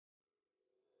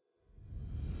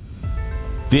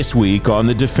This week on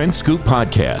the DefenseScoop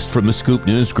Podcast from the Scoop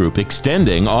News Group,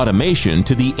 extending automation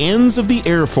to the ends of the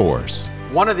Air Force.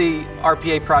 One of the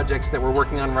RPA projects that we're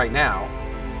working on right now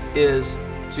is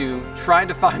to try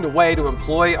to find a way to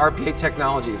employ RPA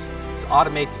technologies to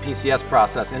automate the PCS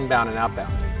process, inbound and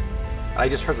outbound. I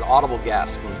just heard an audible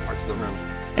gasp from parts of the room.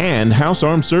 And House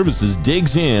Armed Services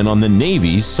digs in on the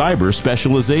Navy's cyber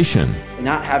specialization.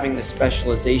 Not having the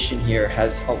specialization here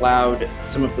has allowed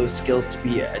some of those skills to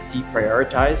be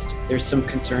deprioritized. There's some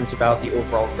concerns about the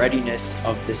overall readiness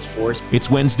of this force. It's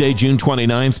Wednesday, June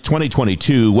 29th,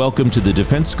 2022. Welcome to the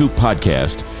DefenseScoop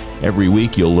Podcast. Every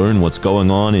week you'll learn what's going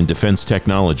on in defense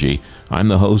technology. I'm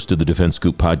the host of the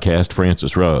DefenseScoop Podcast,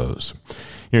 Francis Rose.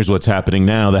 Here's what's happening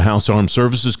now. The House Armed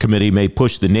Services Committee may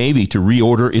push the Navy to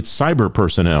reorder its cyber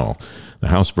personnel. The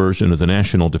House version of the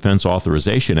National Defense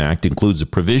Authorization Act includes a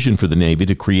provision for the Navy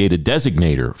to create a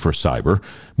designator for cyber.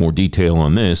 More detail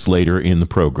on this later in the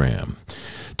program.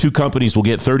 Two companies will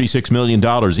get $36 million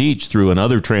each through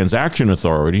another transaction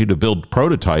authority to build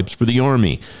prototypes for the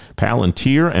Army.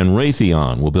 Palantir and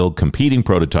Raytheon will build competing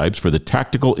prototypes for the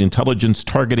Tactical Intelligence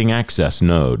Targeting Access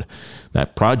node.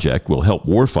 That project will help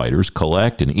warfighters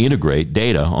collect and integrate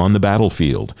data on the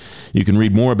battlefield. You can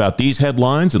read more about these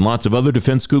headlines and lots of other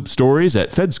DefenseScoop stories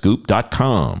at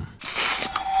FedScoop.com.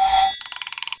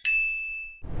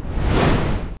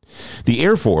 The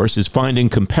Air Force is finding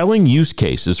compelling use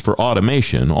cases for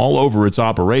automation all over its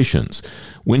operations.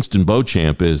 Winston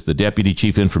Beauchamp is the Deputy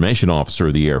Chief Information Officer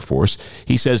of the Air Force.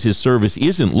 He says his service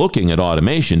isn't looking at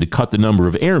automation to cut the number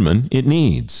of airmen it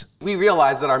needs. We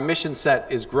realize that our mission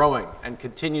set is growing and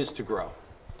continues to grow.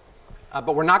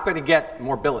 But we're not going to get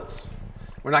more billets.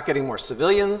 We're not getting more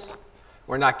civilians.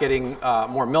 We're not getting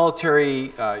more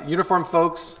military uniform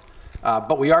folks.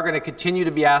 But we are going to continue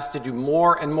to be asked to do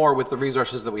more and more with the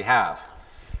resources that we have.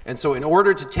 And so in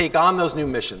order to take on those new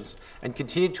missions and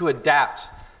continue to adapt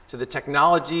to the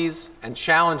technologies and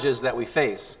challenges that we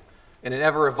face in an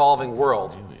ever-evolving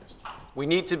world, we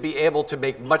need to be able to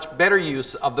make much better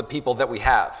use of the people that we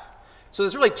have. So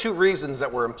there's really two reasons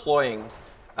that we're employing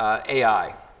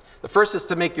AI. The first is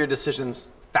to make your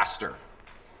decisions faster.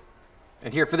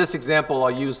 And here for this example,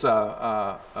 I'll use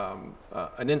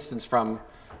an instance from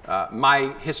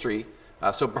my history.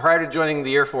 So prior to joining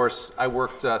the Air Force, I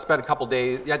spent a couple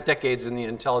decades in the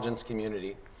intelligence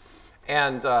community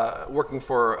and working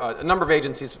for a number of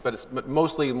agencies, but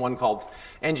mostly one called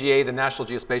NGA, the National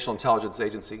Geospatial Intelligence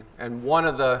Agency. And one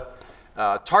of the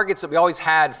targets that we always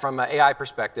had from an AI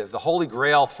perspective, the holy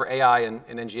grail for AI in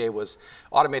NGA was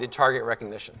automated target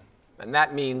recognition. And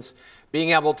that means being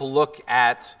able to look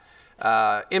at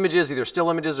images, either still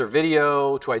images or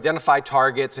video, to identify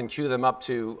targets and queue them up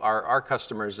to our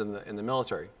customers in the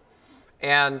military.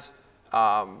 And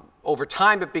over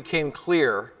time, it became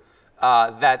clear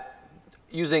that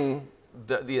using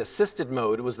the assisted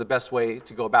mode was the best way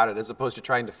to go about it, as opposed to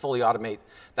trying to fully automate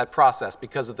that process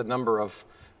because of the number of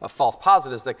false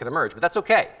positives that could emerge. But that's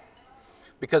okay,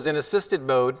 because in assisted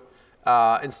mode,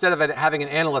 instead of having an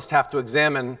analyst have to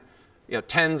examine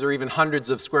tens or even hundreds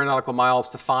of square nautical miles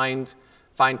to find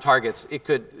targets, we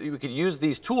could use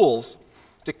these tools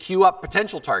to queue up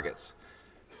potential targets.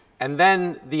 And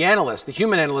then the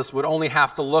human analyst, would only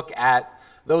have to look at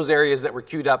those areas that were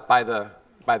queued up by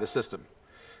the system.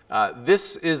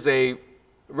 This is a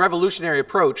revolutionary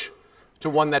approach to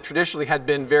one that traditionally had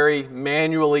been very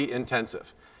manually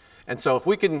intensive. And so if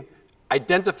we can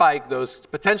identify those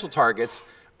potential targets,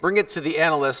 bring it to the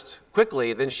analyst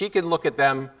quickly, then she can look at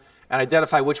them and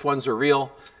identify which ones are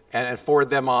real and forward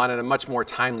them on in a much more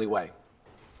timely way.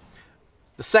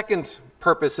 The second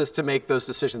purpose is to make those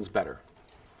decisions better.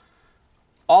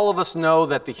 All of us know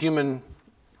that the human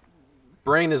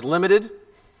brain is limited.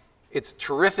 It's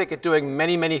terrific at doing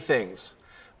many, many things,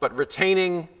 but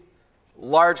retaining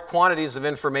large quantities of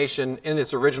information in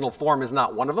its original form is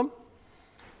not one of them.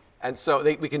 And so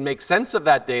we can make sense of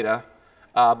that data,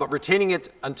 but retaining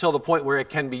it until the point where it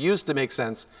can be used to make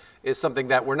sense is something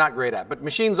that we're not great at, but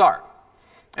machines are.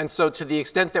 And so to the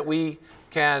extent that we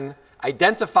can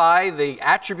identify the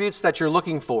attributes that you're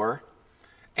looking for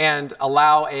and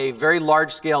allow a very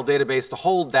large-scale database to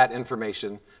hold that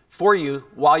information for you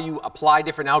while you apply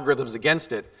different algorithms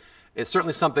against it, is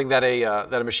certainly something that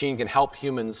a machine can help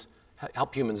humans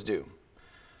do.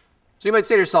 So you might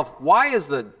say to yourself, why is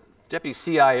the Deputy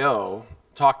CIO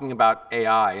talking about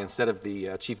AI instead of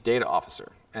the Chief Data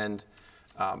Officer? And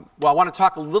I want to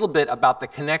talk a little bit about the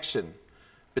connection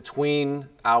between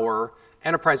our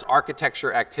enterprise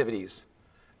architecture activities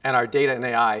and our data and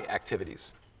AI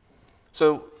activities.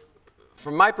 So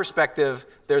from my perspective,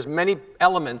 there's many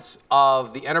elements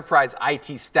of the enterprise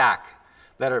IT stack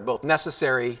that are both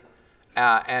necessary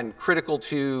and critical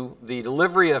to the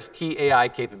delivery of key AI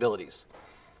capabilities.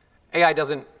 AI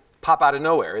doesn't pop out of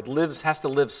nowhere. It has to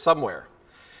live somewhere.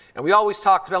 And we always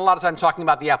spend a lot of time talking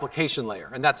about the application layer,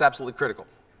 and that's absolutely critical.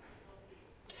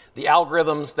 The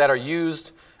algorithms that are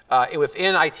used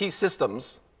within IT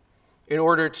systems in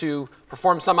order to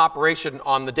perform some operation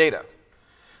on the data.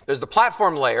 There's the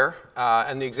platform layer,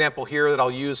 and the example here that I'll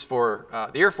use for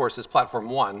the Air Force is Platform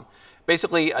 1.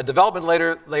 Basically, a development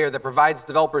layer that provides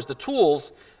developers the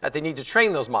tools that they need to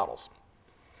train those models.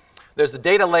 There's the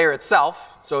data layer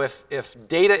itself. So if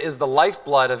data is the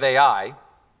lifeblood of AI,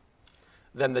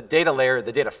 then the data layer,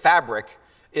 the data fabric,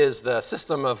 is the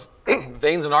system of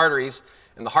veins and arteries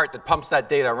in the heart that pumps that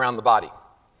data around the body.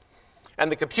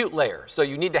 And the compute layer. So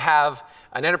you need to have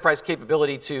an enterprise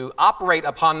capability to operate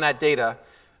upon that data,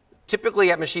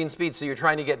 typically at machine speed, so you're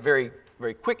trying to get very,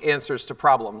 very quick answers to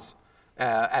problems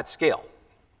at scale.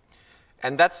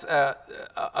 And that's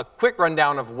a quick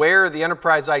rundown of where the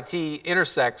enterprise IT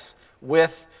intersects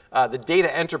with the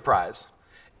data enterprise.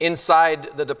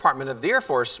 Inside the Department of the Air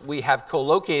Force, we have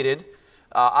co-located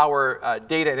our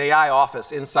data and AI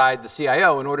office inside the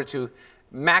CIO in order to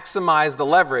maximize the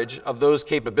leverage of those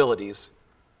capabilities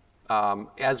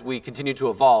as we continue to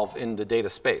evolve in the data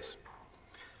space.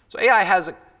 So AI has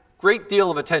a great deal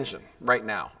of attention right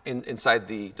now inside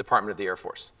the Department of the Air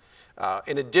Force.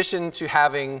 In addition to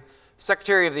having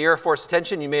Secretary of the Air Force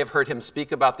attention, you may have heard him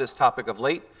speak about this topic of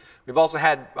late. We've also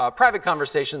had private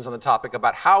conversations on the topic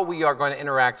about how we are going to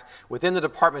interact within the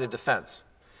Department of Defense.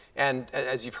 And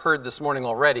as you've heard this morning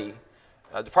already,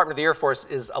 Department of the Air Force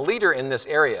is a leader in this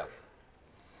area.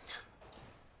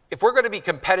 If we're going to be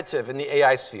competitive in the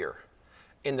AI sphere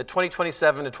in the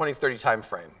 2027 to 2030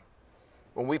 timeframe,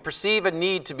 when we perceive a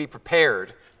need to be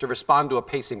prepared to respond to a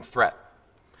pacing threat,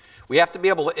 we have to be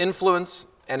able to influence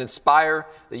and inspire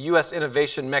the U.S.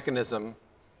 innovation mechanism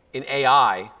in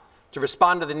AI to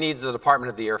respond to the needs of the Department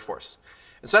of the Air Force.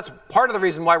 And so that's part of the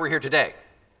reason why we're here today,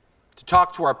 to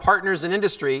talk to our partners in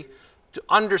industry, to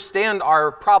understand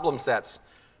our problem sets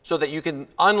so that you can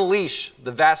unleash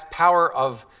the vast power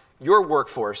of your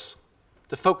workforce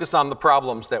to focus on the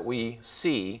problems that we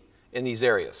see in these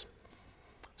areas.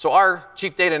 So our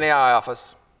Chief Data and AI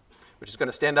Office, which is going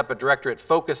to stand up a directorate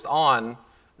focused on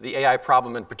the AI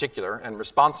problem in particular and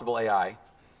responsible AI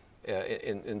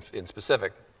in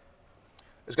specific,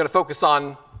 is going to focus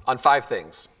on 5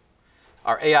 things: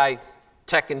 our AI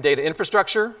tech and data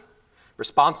infrastructure,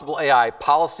 responsible AI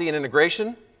policy and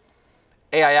integration,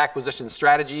 AI acquisition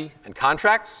strategy and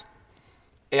contracts,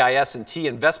 AI S&T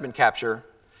investment capture,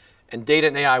 and data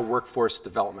and AI workforce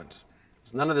development.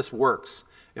 Because none of this works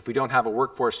if we don't have a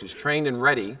workforce who's trained and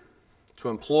ready to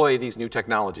employ these new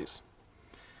technologies.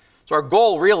 So our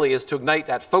goal really is to ignite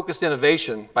that focused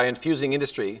innovation by infusing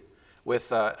industry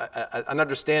with an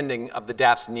understanding of the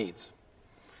DAF's needs.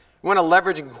 We want to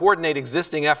leverage and coordinate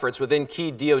existing efforts within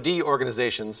key DoD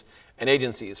organizations and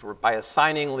agencies by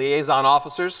assigning liaison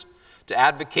officers to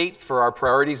advocate for our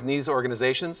priorities in these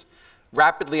organizations,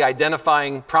 rapidly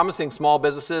identifying promising small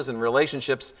businesses and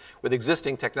relationships with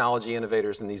existing technology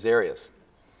innovators in these areas.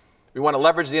 We want to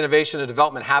leverage the innovation and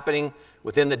development happening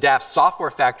within the DAF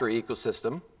software factory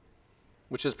ecosystem,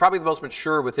 which is probably the most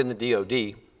mature within the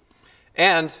DoD,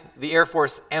 and the Air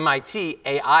Force MIT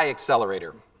AI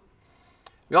Accelerator.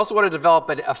 We also want to develop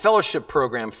a fellowship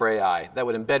program for AI that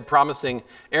would embed promising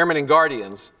airmen and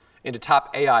guardians into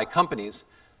top AI companies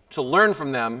to learn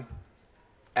from them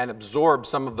and absorb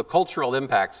some of the cultural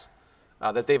impacts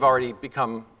that they've already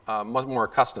become much more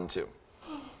accustomed to.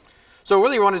 So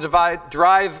really we want to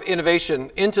drive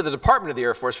innovation into the Department of the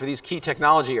Air Force for these key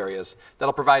technology areas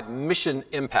that'll provide mission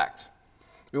impact.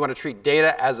 We want to treat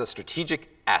data as a strategic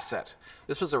asset.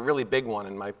 This was a really big one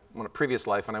in my previous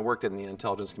life when I worked in the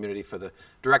intelligence community for the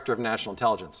Director of National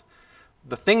Intelligence.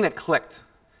 The thing that clicked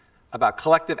about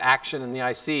collective action in the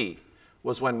IC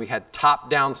was when we had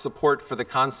top-down support for the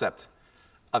concept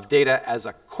of data as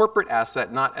a corporate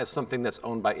asset, not as something that's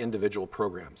owned by individual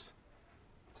programs.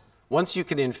 Once you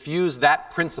can infuse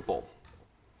that principle,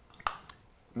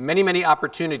 many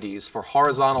opportunities for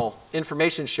horizontal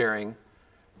information sharing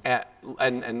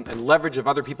and leverage of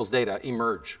other people's data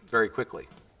emerge very quickly.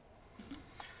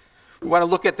 We want to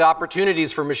look at the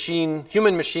opportunities for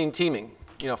human-machine teaming.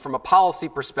 From a policy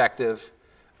perspective,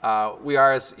 we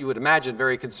are, as you would imagine,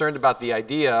 very concerned about the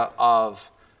idea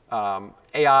of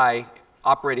AI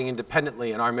operating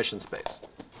independently in our mission space.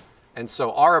 And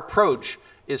so our approach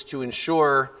is to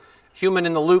ensure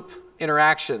human-in-the-loop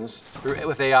interactions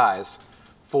with AIs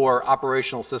for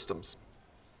operational systems.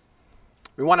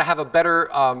 We want to have a better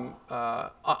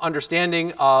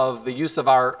understanding of the use of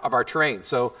our terrain.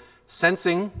 So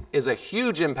Sensing is a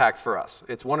huge impact for us.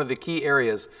 It's one of the key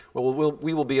areas where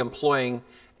we will be employing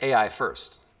AI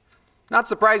first. Not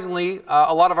surprisingly,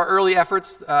 a lot of our early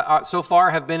efforts so far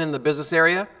have been in the business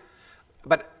area,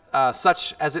 but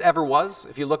such as it ever was,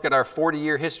 if you look at our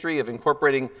 40-year history of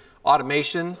incorporating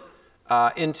automation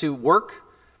into work,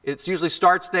 it usually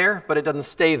starts there, but it doesn't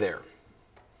stay there.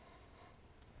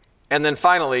 And then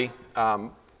finally,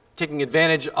 taking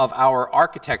advantage of our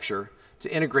architecture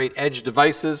to integrate edge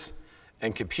devices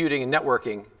and computing and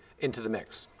networking into the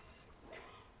mix.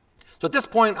 So at this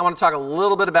point, I want to talk a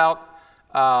little bit about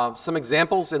some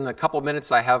examples in the couple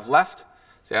minutes I have left.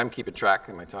 See, I'm keeping track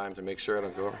of my time to make sure I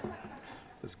don't go over.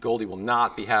 This Goldie will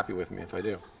not be happy with me if I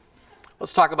do.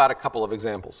 Let's talk about a couple of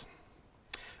examples.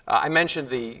 I mentioned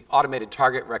the automated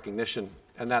target recognition,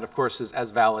 and that, of course, is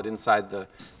as valid inside the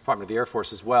Department of the Air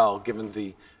Force as well, given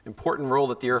the important role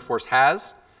that the Air Force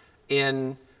has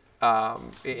in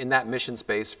that mission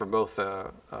space from both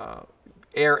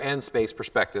air and space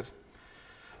perspective.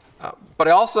 But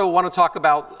I also want to talk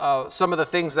about some of the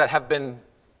things that have been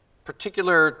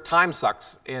particular time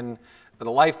sucks in the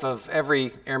life of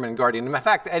every Airman and Guardian. In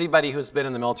fact, anybody who's been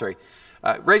in the military.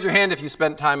 Raise your hand if you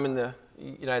spent time in the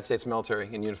United States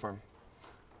military in uniform.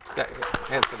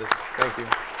 Hands for this. Thank you.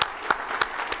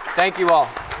 Thank you all.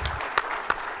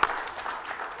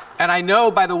 And I know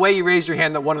by the way you raised your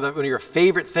hand that one of your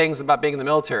favorite things about being in the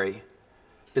military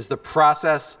is the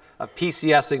process of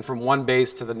PCSing from one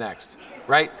base to the next,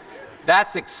 right?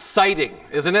 That's exciting,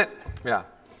 isn't it? Yeah.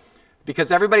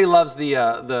 Because everybody loves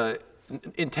the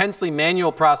intensely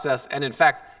manual process and, in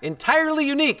fact, entirely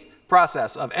unique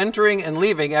process of entering and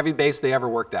leaving every base they ever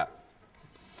worked at.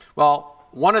 Well,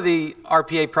 one of the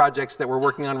RPA projects that we're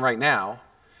working on right now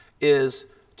is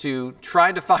to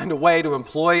try to find a way to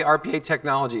employ RPA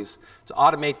technologies to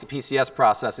automate the PCS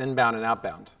process inbound and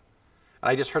outbound.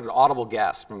 And I just heard an audible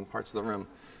gasp from parts of the room.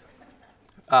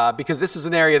 Because this is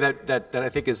an area that I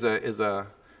think is a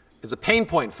pain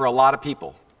point for a lot of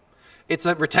people. It's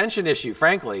a retention issue,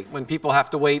 frankly, when people have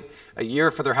to wait a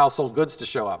year for their household goods to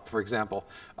show up, for example,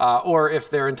 or if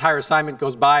their entire assignment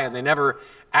goes by and they never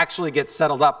actually get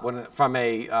settled up from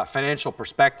a financial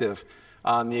perspective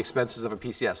on the expenses of a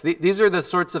PCS. These are the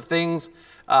sorts of things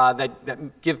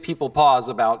that give people pause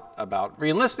about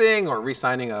re-enlisting or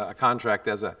re-signing a contract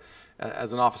as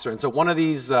an officer. And so one of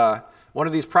these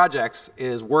projects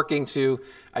is working to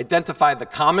identify the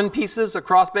common pieces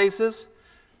across bases,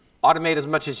 automate as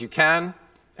much as you can,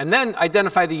 and then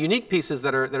identify the unique pieces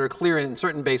that are clear in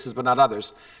certain bases but not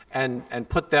others, and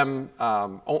put them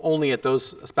only at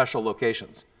those special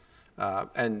locations,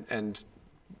 and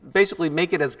basically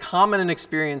make it as common an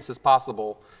experience as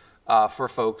possible for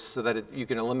folks so that you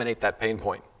can eliminate that pain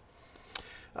point.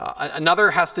 Another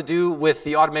has to do with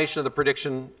the automation of the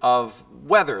prediction of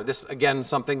weather. This, again,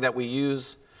 something that we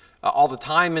use all the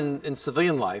time in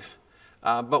civilian life,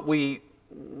 but we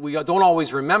don't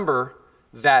always remember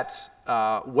that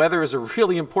weather is a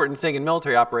really important thing in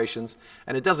military operations,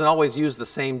 and it doesn't always use the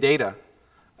same data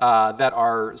that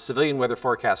our civilian weather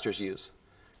forecasters use.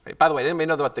 Right? By the way, anybody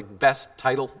know what the best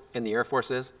title in the Air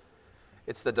Force is?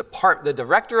 It's the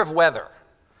Director of Weather.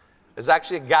 There's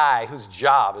actually a guy whose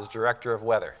job is Director of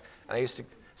Weather. And I used to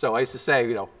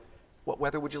say, what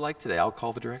weather would you like today? I'll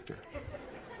call the director.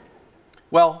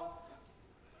 Well,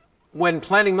 when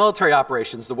planning military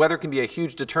operations, the weather can be a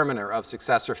huge determiner of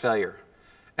success or failure.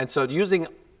 And so using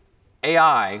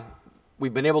AI,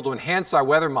 we've been able to enhance our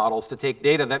weather models to take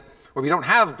data where we don't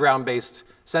have ground-based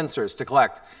sensors to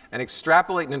collect and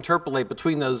extrapolate and interpolate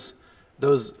between those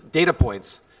data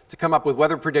points to come up with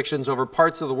weather predictions over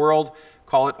parts of the world,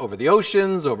 call it over the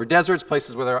oceans, over deserts,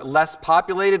 places where they're less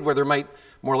populated, where there might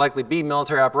more likely be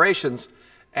military operations,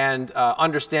 and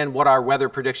understand what our weather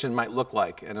prediction might look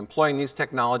like. And employing these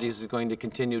technologies is going to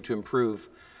continue to improve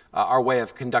our way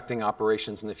of conducting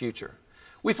operations in the future.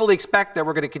 We fully expect that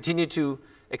we're going to continue to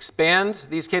expand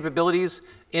these capabilities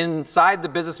inside the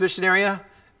business mission area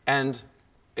and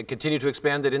continue to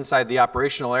expand it inside the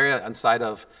operational area, inside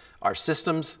of our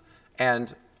systems,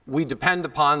 and we depend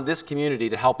upon this community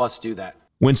to help us do that.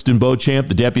 Winston Beauchamp,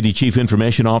 the Deputy Chief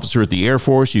Information Officer at the Air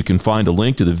Force. You can find a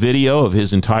link to the video of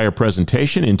his entire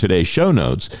presentation in today's show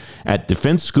notes at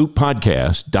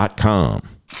DefenseScoopPodcast.com.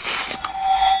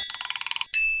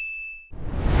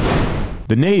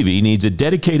 The Navy needs a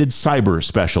dedicated cyber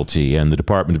specialty, and the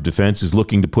Department of Defense is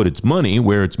looking to put its money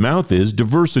where its mouth is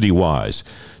diversity-wise.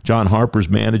 John Harper's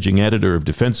managing editor of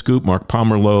DefenseScoop. Mark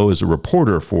Pomerleau is a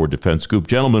reporter for DefenseScoop.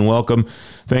 Gentlemen, welcome.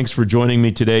 Thanks for joining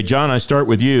me today. John, I start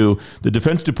with you. The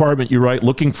Defense Department, you write,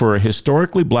 looking for a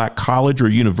historically black college or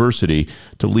university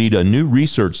to lead a new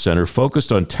research center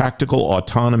focused on tactical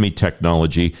autonomy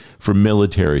technology for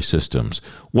military systems.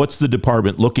 What's the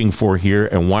department looking for here,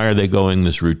 and why are they going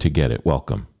this route to get it?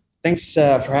 Welcome. Thanks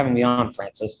for having me on,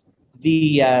 Francis.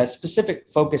 The specific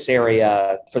focus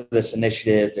area for this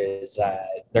initiative is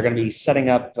they're going to be setting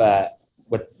up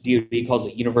what DoD calls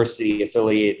a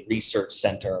university-affiliated research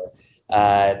center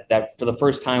that for the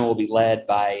first time will be led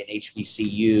by an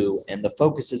HBCU, and the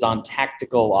focus is on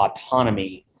tactical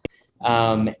autonomy,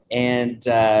 and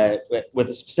with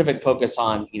a specific focus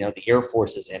on the Air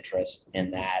Force's interest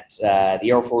in that. The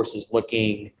Air Force is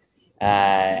looking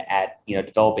at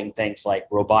developing things like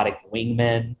robotic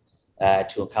wingmen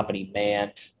to accompany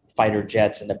manned fighter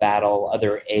jets in the battle,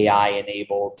 other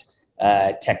AI-enabled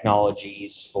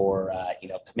technologies for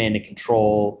command and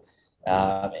control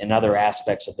and other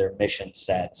aspects of their mission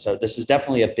set. So this is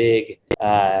definitely a big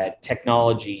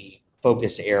technology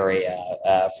focus area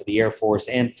for the Air Force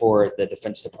and for the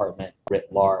Defense Department writ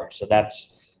large. So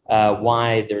that's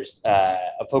why there's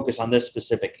a focus on this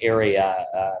specific area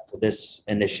for this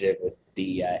initiative with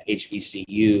the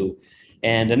HBCU.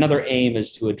 And another aim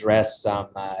is to address some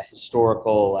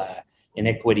historical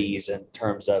inequities in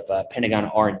terms of Pentagon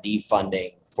R&D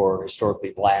funding for historically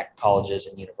black colleges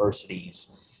and universities.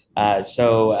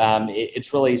 So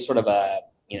it's really sort of a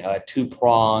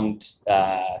two-pronged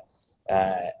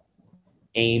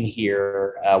aim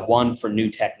here. One for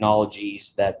new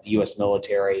technologies that the U.S.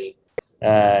 military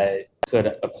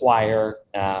could acquire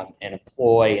and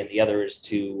employ, and the other is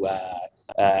to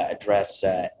address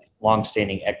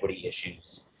longstanding equity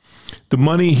issues. The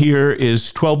money here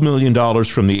is $12 million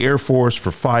from the Air Force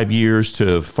for 5 years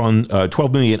to fund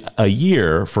 $12 million a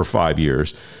year for 5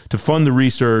 years to fund the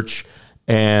research,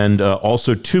 and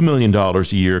also $2 million a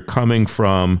year coming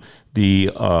from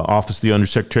the Office of the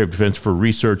Undersecretary of Defense for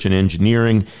Research and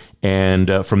Engineering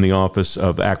and from the Office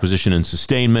of Acquisition and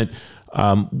Sustainment.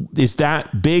 Is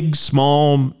that big,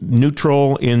 small,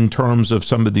 neutral in terms of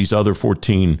some of these other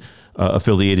 14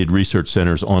 affiliated research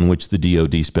centers on which the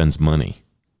DoD spends money?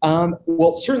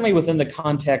 Well, certainly within the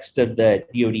context of the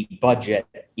DoD budget,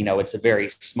 it's a very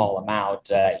small amount.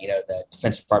 The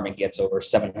Defense Department gets over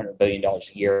 $700 billion a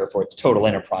year for its total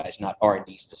enterprise, not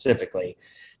R&D specifically.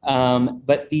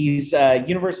 But these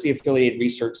university-affiliated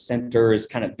research centers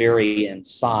kind of vary in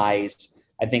size.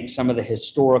 I think some of the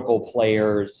historical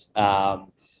players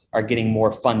are getting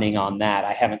more funding on that.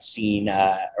 I haven't seen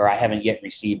or I haven't yet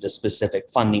received a specific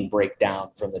funding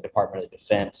breakdown from the Department of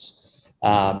Defense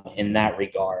in that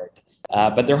regard.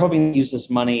 But they're hoping to use this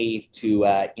money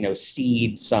to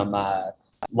seed some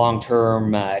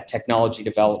long-term technology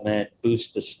development,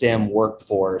 boost the STEM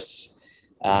workforce.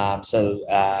 And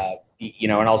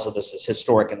also this is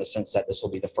historic in the sense that this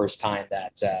will be the first time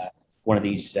that one of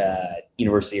these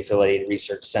university-affiliated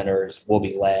research centers will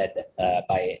be led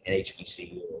by an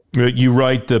HBCU. You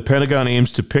write, the Pentagon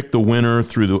aims to pick the winner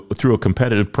through a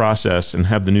competitive process and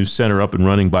have the new center up and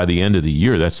running by the end of the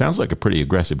year. That sounds like a pretty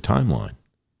aggressive timeline.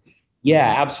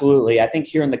 Yeah, absolutely. I think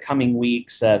here in the coming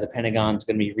weeks, the Pentagon's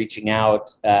going to be reaching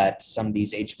out to some of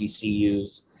these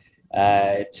HBCUs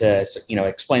to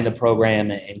explain the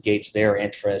program and gauge their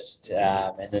interest,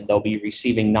 and then they'll be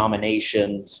receiving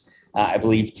nominations, I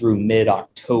believe, through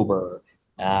mid-October,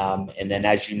 and then,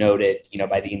 as you noted,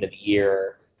 by the end of the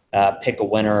year, pick a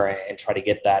winner and try to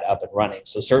get that up and running.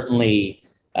 So certainly,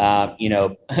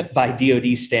 by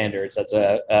DoD standards, that's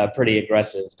a pretty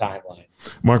aggressive timeline.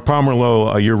 Mark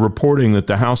Pomerleau, you're reporting that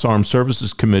the House Armed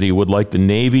Services Committee would like the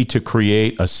Navy to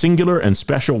create a singular and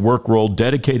special work role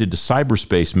dedicated to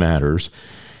cyberspace matters.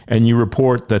 And you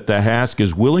report that the HASC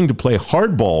is willing to play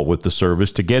hardball with the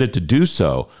service to get it to do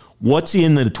so. What's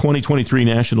in the 2023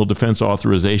 National Defense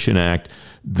Authorization Act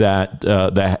that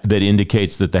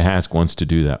indicates that the HASC wants to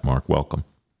do that? Mark, welcome.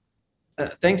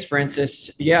 Thanks,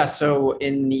 Francis. Yeah, so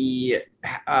in the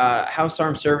House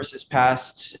Armed Services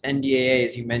passed NDAA,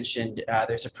 as you mentioned,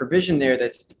 there's a provision there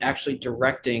that's actually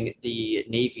directing the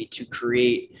Navy to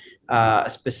create a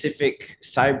specific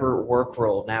cyber work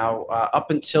role. Now,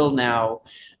 up until now,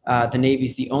 the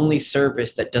Navy's the only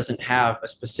service that doesn't have a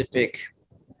specific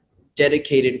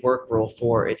dedicated work role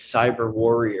for its cyber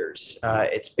warriors.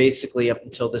 It's basically, up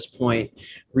until this point,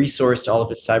 resourced all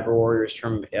of its cyber warriors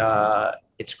from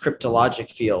its cryptologic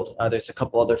field. There's a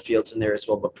couple other fields in there as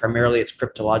well, but primarily its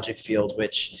cryptologic field,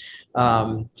 which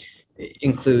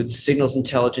includes signals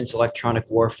intelligence, electronic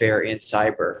warfare, and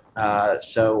cyber.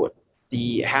 So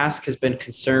the HASC has been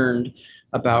concerned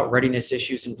about readiness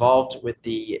issues involved with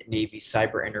the Navy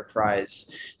cyber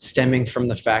enterprise, stemming from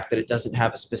the fact that it doesn't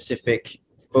have a specific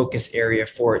focus area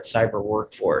for its cyber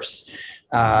workforce.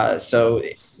 So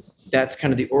that's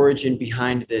kind of the origin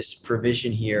behind this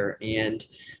provision here. And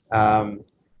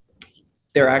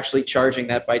they're actually charging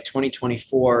that by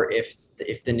 2024,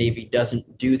 if the Navy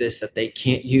doesn't do this, that they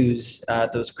can't use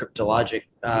those cryptologic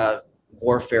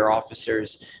warfare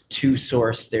officers to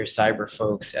source their cyber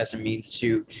folks as a means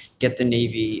to get the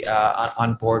Navy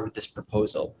on board with this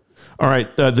proposal. All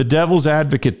right. The devil's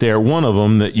advocate there, one of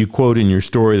them that you quote in your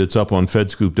story that's up on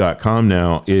FedScoop.com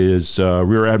now is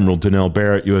Rear Admiral Donnell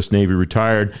Barrett, U.S. Navy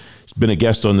retired. He's been a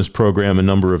guest on this program a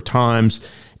number of times.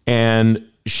 And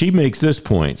she makes this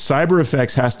point: cyber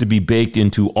effects has to be baked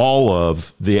into all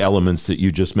of the elements that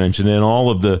you just mentioned and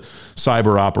all of the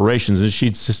cyber operations. And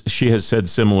she has said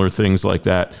similar things like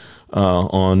that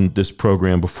on this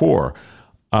program before.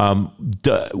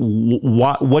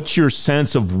 What's your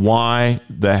sense of why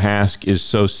the HASC is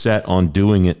so set on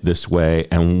doing it this way,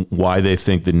 and why they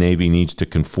think the Navy needs to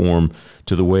conform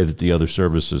to the way that the other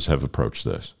services have approached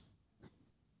this?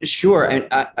 Sure. And,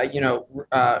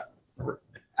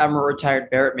 Admiral Retired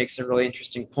Barrett makes a really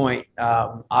interesting point.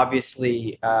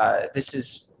 Obviously, this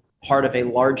is part of a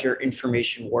larger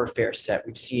information warfare set.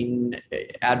 We've seen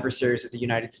adversaries of the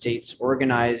United States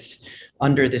organize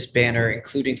under this banner,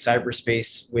 including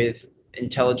cyberspace, with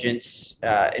intelligence,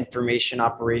 information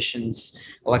operations,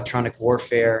 electronic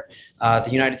warfare. The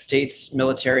United States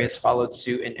military has followed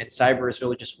suit, and cyber is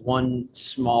really just one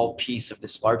small piece of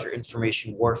this larger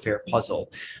information warfare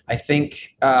puzzle. I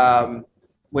think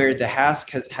where the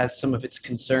HASC has some of its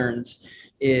concerns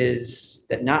is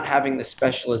that not having the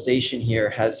specialization here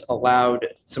has allowed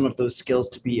some of those skills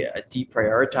to be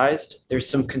deprioritized. There's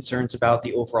some concerns about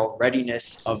the overall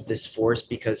readiness of this force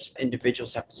because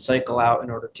individuals have to cycle out in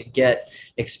order to get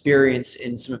experience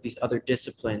in some of these other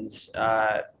disciplines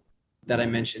that I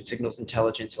mentioned, signals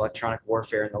intelligence, electronic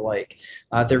warfare, and the like.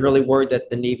 They're really worried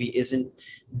that the Navy isn't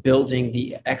building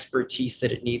the expertise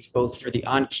that it needs, both for the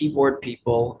on-keyboard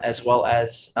people as well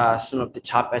as some of the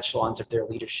top echelons of their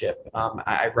leadership.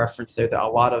 I referenced there that a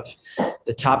lot of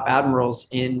the top admirals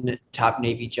in top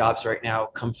Navy jobs right now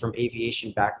come from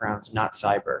aviation backgrounds, not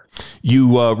cyber.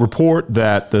 You report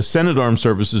that the Senate Armed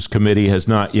Services Committee has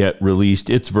not yet released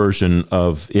its version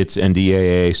of its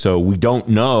NDAA, so we don't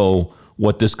know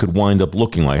what this could wind up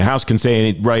looking like. The House can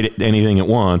say write anything it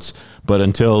wants, but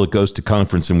until it goes to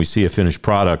conference and we see a finished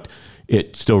product,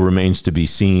 it still remains to be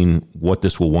seen what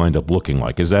this will wind up looking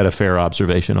like. Is that a fair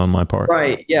observation on my part?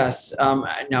 Right, yes.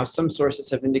 Now, some sources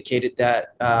have indicated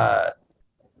that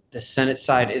the Senate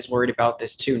side is worried about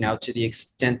this too. Now, to the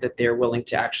extent that they're willing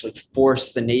to actually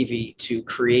force the Navy to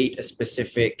create a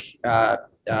specific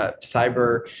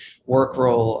cyber work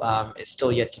role is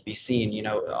still yet to be seen.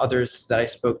 Others that I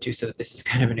spoke to said that this is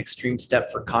kind of an extreme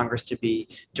step for Congress to be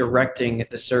directing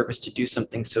the service to do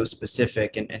something so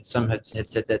specific. And some had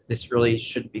said that this really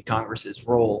shouldn't be Congress's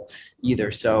role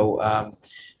either. So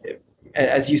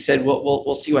as you said,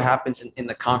 we'll see what happens in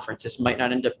the conference. This might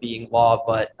not end up being law,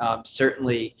 but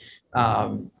certainly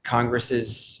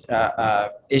Congress's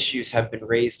issues have been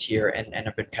raised here and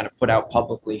have been kind of put out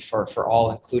publicly for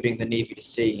all, including the Navy, to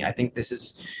see. I think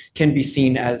this can be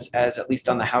seen as at least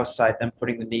on the House side, them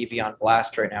putting the Navy on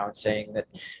blast right now and saying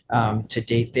that to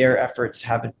date their efforts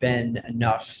haven't been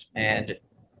enough, and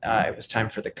it was time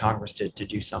for the Congress to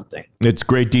do something. It's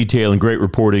great detail and great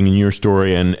reporting in your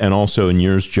story and also in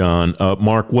yours, John.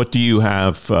 Mark, what do you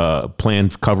have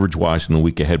planned coverage-wise in the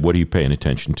week ahead? What are you paying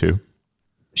attention to?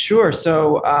 Sure.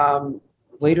 So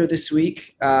later this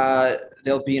week,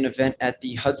 there'll be an event at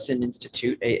the Hudson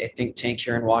Institute, a think tank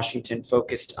here in Washington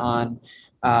focused on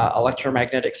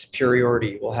electromagnetic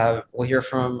superiority. We'll hear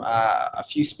from a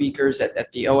few speakers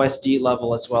at the OSD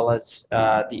level as well as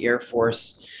the Air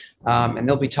Force. And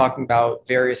they'll be talking about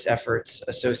various efforts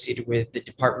associated with the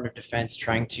Department of Defense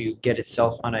trying to get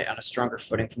itself on a stronger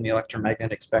footing from the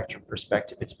electromagnetic spectrum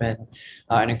perspective. It's been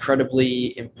an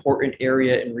incredibly important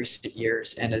area in recent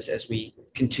years, and as we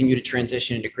continue to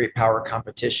transition into great power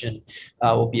competition,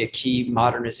 will be a key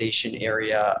modernization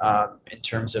area in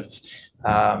terms of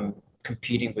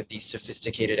competing with these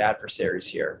sophisticated adversaries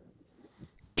here.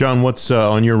 John, what's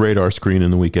on your radar screen in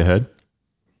the week ahead?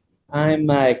 I'm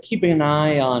keeping an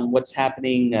eye on what's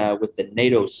happening with the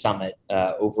NATO summit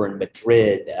over in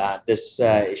Madrid. This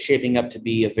is shaping up to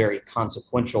be a very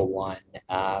consequential one.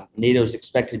 NATO is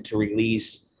expected to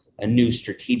release a new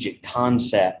strategic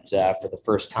concept for the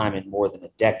first time in more than a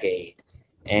decade.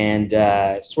 And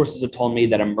sources have told me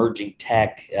that emerging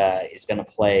tech is going to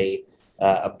play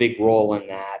a big role in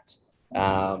that.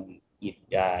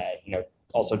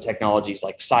 Also technologies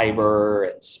like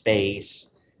cyber and space.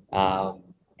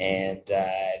 And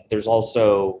there's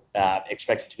also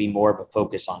expected to be more of a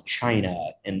focus on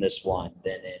China in this one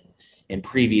than in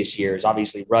previous years.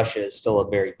 Obviously, Russia is still a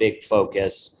very big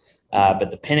focus,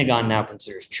 but the Pentagon now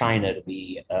considers China to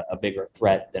be a bigger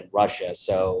threat than Russia.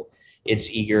 So it's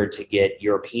eager to get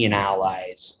European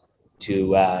allies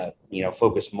to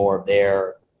focus more of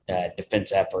their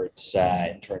defense efforts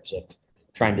in terms of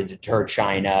trying to deter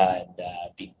China and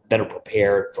be better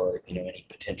prepared for any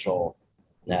potential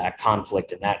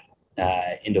conflict in that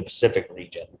Indo-Pacific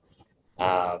region.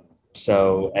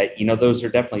 So those are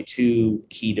definitely two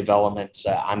key developments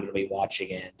I'm going to be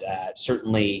watching, and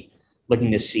certainly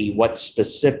looking to see what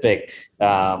specific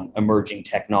emerging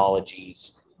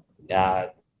technologies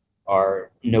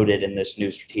are noted in this new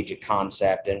strategic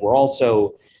concept. And we're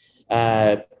also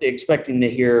expecting to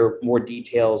hear more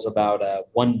details about a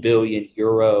 1 billion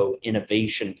euro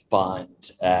innovation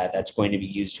fund that's going to be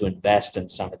used to invest in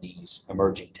some of these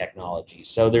emerging technologies.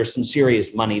 So there's some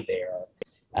serious money there.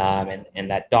 And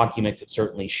that document could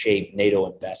certainly shape NATO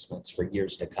investments for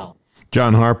years to come.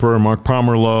 John Harper, Mark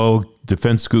Pomerleau,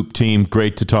 DefenseScoop team,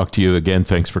 great to talk to you again.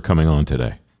 Thanks for coming on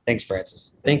today. Thanks,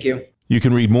 Francis. Thank you. You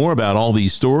can read more about all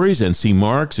these stories and see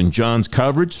Mark's and John's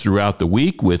coverage throughout the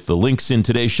week with the links in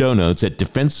today's show notes at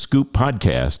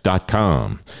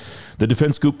DefenseScoopPodcast.com. The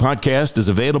DefenseScoop Podcast is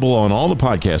available on all the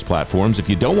podcast platforms. If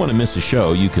you don't want to miss a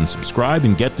show, you can subscribe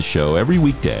and get the show every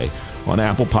weekday on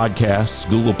Apple Podcasts,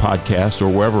 Google Podcasts, or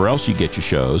wherever else you get your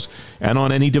shows, and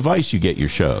on any device you get your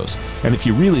shows. And if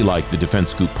you really like the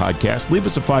DefenseScoop Podcast, leave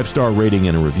us a 5-star rating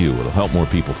and a review. It'll help more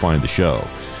people find the show.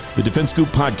 The DefenseScoop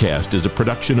Podcast is a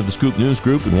production of the Scoop News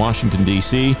Group in Washington,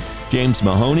 D.C. James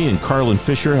Mahoney and Carlin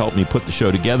Fisher help me put the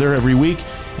show together every week,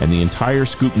 and the entire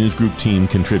Scoop News Group team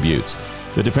contributes.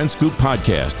 The DefenseScoop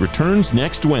Podcast returns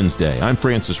next Wednesday. I'm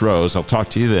Francis Rose. I'll talk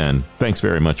to you then. Thanks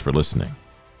very much for listening.